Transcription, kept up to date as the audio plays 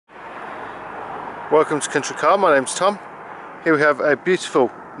Welcome to Country Car, my name's Tom. Here we have a beautiful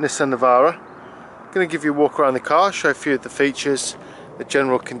Nissan Navara. I'm going to give you a walk around the car, show a few of the features, the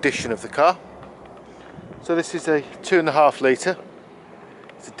general condition of the car. So this is a 2.5 litre,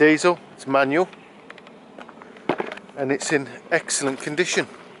 it's a diesel, it's manual, and it's in excellent condition.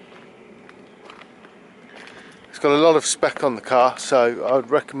 It's got a lot of spec on the car, so I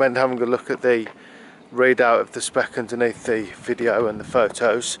would recommend having a look at the readout of the spec underneath the video and the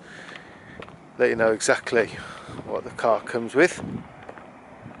photos. Let you know exactly what the car comes with.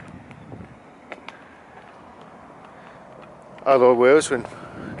 Alloy wheels are in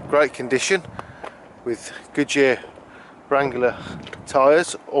great condition with Goodyear Wrangler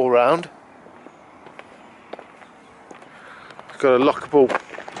tyres all round. It's got a lockable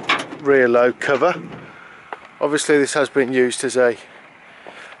rear load cover. Obviously this has been used as a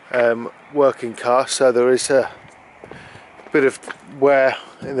working car, so there is a bit of wear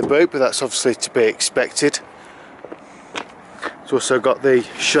in the boot, but that's obviously to be expected. It's also got the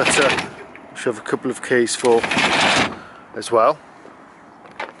shutter, which I have a couple of keys for as well.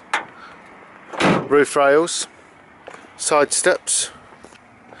 Roof rails, side steps,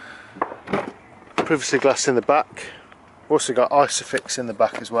 privacy glass in the back. Also got Isofix in the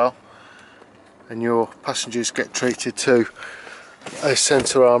back as well, and your passengers get treated to a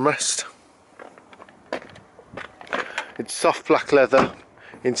centre armrest. It's soft black leather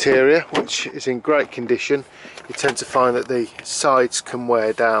interior, which is in great condition. You tend to find that the sides can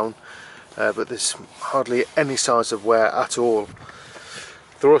wear down, but there's hardly any signs of wear at all.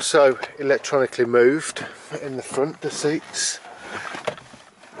 They're also electronically moved in the front, the seats.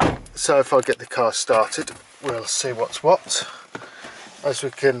 So if I get the car started, we'll see what's what. As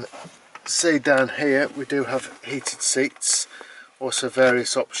we can see down here, we do have heated seats, also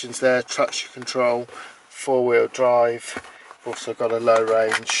various options there, traction control, four-wheel drive. We've also got a low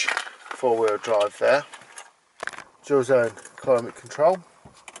range four-wheel drive there. Dual zone climate control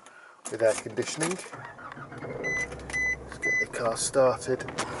with air conditioning. Let's get the car started.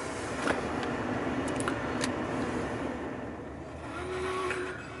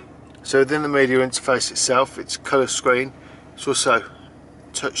 So within the media interface itself, it's colour screen. It's also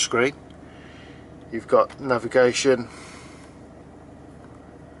touch screen. You've got navigation.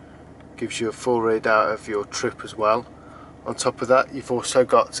 Gives you a full readout of your trip as well. On top of that, you've also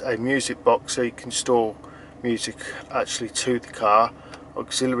got a music box, so you can store music actually to the car.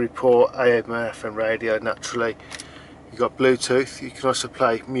 Auxiliary port, AM and FM radio naturally. You've got Bluetooth. You can also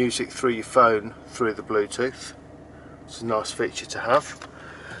play music through your phone through the Bluetooth. It's a nice feature to have.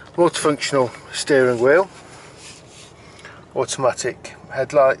 Multifunctional steering wheel, automatic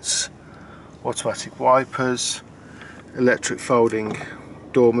headlights, automatic wipers, electric folding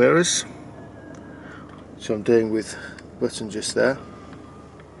door mirrors, so I'm doing with button just there.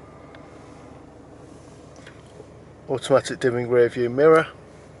 Automatic dimming rear view mirror,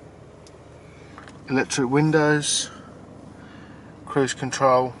 electric windows, cruise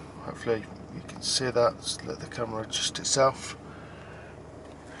control. Hopefully you can see that. Just let the camera adjust itself.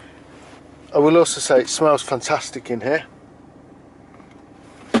 I will also say it smells fantastic in here.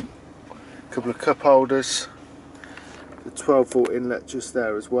 A couple of cup holders, the 12-volt inlet just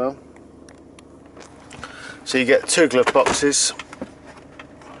there as well. So you get 2 glove boxes.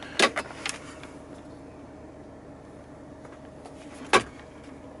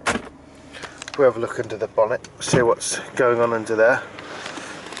 We have a look under the bonnet, see what's going on under there.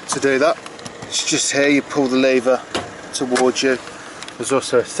 To do that, it's just here, you pull the lever towards you. There's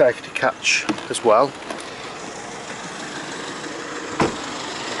also a safety catch as well.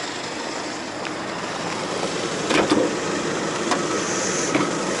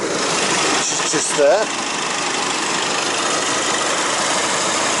 Just there.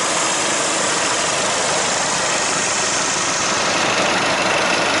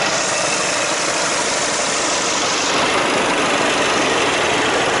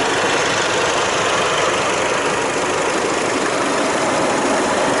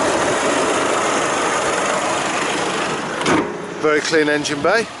 Very clean engine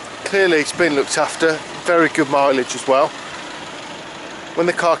bay. Clearly it's been looked after. Very good mileage as well. When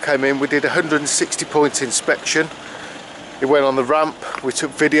the car came in, we did a 160-point inspection. It went on the ramp, we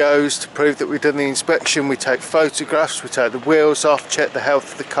took videos to prove that we'd done the inspection, we take photographs, we take the wheels off, check the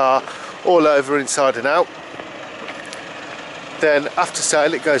health of the car, all over inside and out. Then after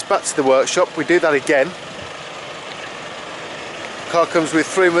sale it goes back to the workshop, we do that again. Car comes with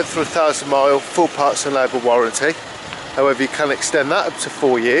 3 months or 1,000 mile full parts and labour warranty. However, you can extend that up to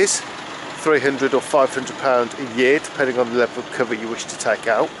 4 years, £300 or £500 a year, depending on the level of cover you wish to take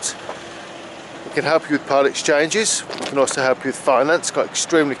out. We can help you with part exchanges. We can also help you with finance. Got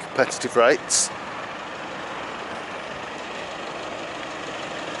extremely competitive rates.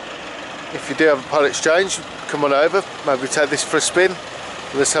 If you do have a part exchange, come on over, maybe take this for a spin,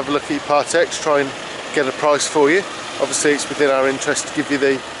 and let's have a look at your Part X, try and get a price for you. Obviously it's within our interest to give you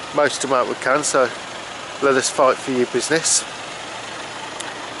the most amount we can, so let us fight for your business.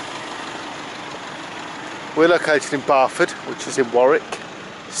 We're located in Barford, which is in Warwick,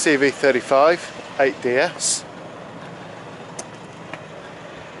 CV35 8DS.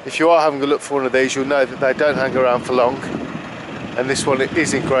 If you are having a look for one of these, you'll know that they don't hang around for long, and this one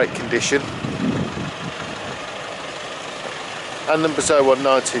is in great condition. Our number's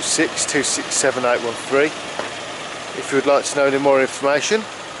 01926 267 813. If you would like to know any more information,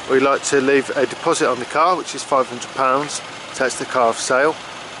 or you'd like to leave a deposit on the car, which is £500, takes the car off sale,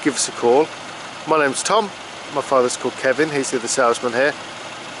 give us a call. My name's Tom, my father's called Kevin, he's the other salesman here.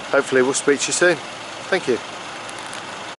 Hopefully we'll speak to you soon. Thank you.